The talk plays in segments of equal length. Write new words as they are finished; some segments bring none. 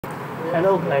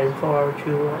Hello guys, how are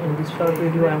you? In this short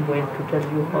video I'm going to tell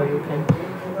you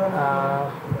uh,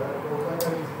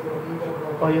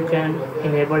 how you can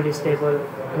enable disable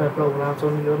programs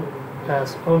on your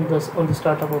on the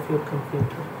startup of your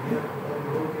computer.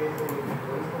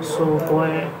 So go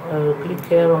ahead, click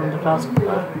here on the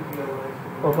taskbar,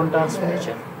 open task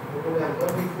manager,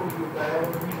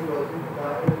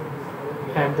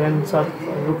 and then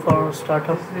look for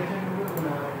startup.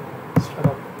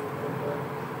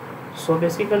 So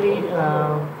basically,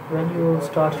 when you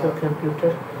start your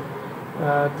computer,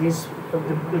 these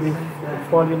the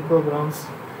following programs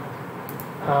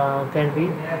can be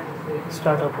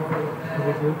start up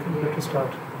with your computer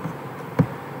start.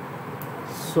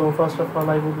 So first of all,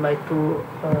 I would like to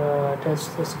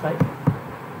test the Skype.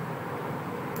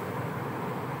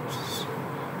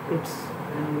 It's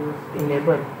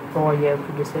enabled. Now I have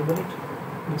to disable it.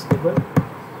 Disable.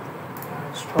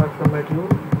 Start from module.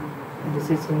 This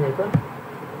is enabled.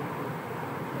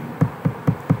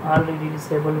 Already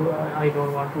disabled. I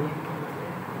don't want to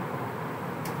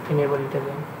enable it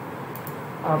again.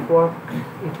 Upwork,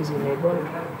 it is enabled.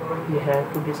 You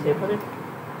have to disable it.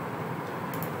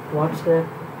 WhatsApp,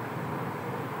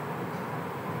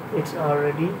 it's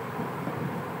already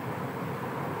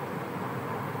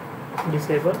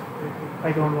disabled.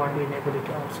 I don't want to enable it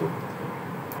also.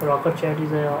 Rocket Chat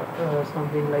is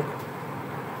something like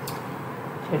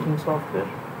chatting software.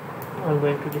 I'm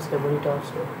going to disable it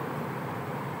also.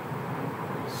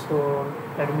 So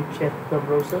let me check the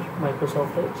browser,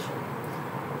 Microsoft Edge.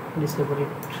 Disable it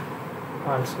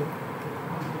also.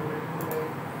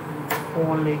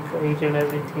 Phone like each and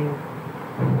everything.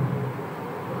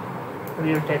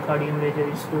 Real tech audio imager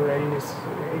is very nice.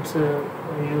 It's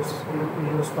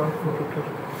use for computer.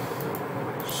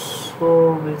 So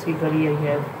basically I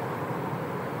have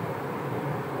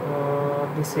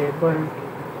disabled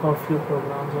a few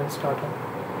programs on startup.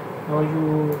 Now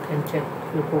you can check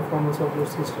the performance of your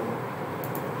system.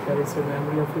 There is a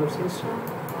memory of your system.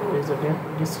 There is a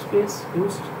disk space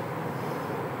used.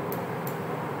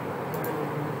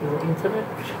 There is internet,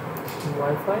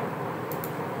 Wi-Fi,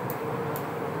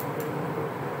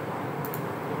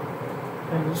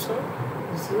 and this is a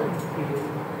video.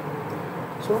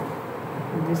 So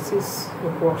this is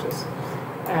the process,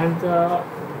 and the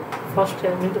first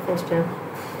step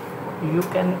you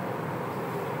can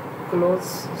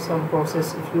close some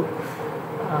process if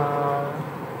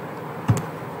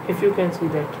you can see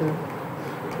that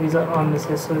these are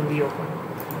unnecessarily open.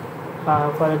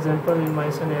 For example, in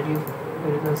my scenario,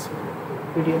 there is a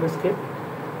video escape.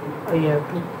 I have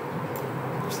to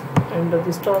end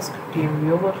this task, TM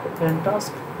over, end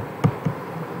task,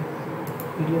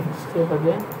 video escape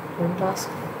again, end task.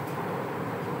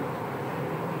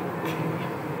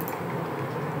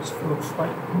 This looks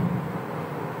fine.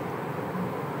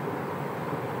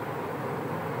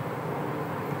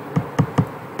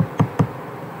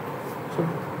 So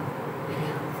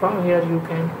from here you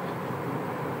can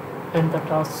end the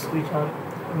tasks which are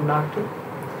not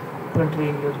currently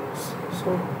in your use. So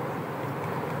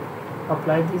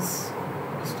apply these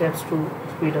steps to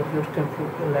speed up your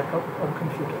computer, laptop or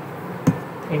computer.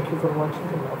 Thank you for watching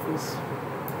the office.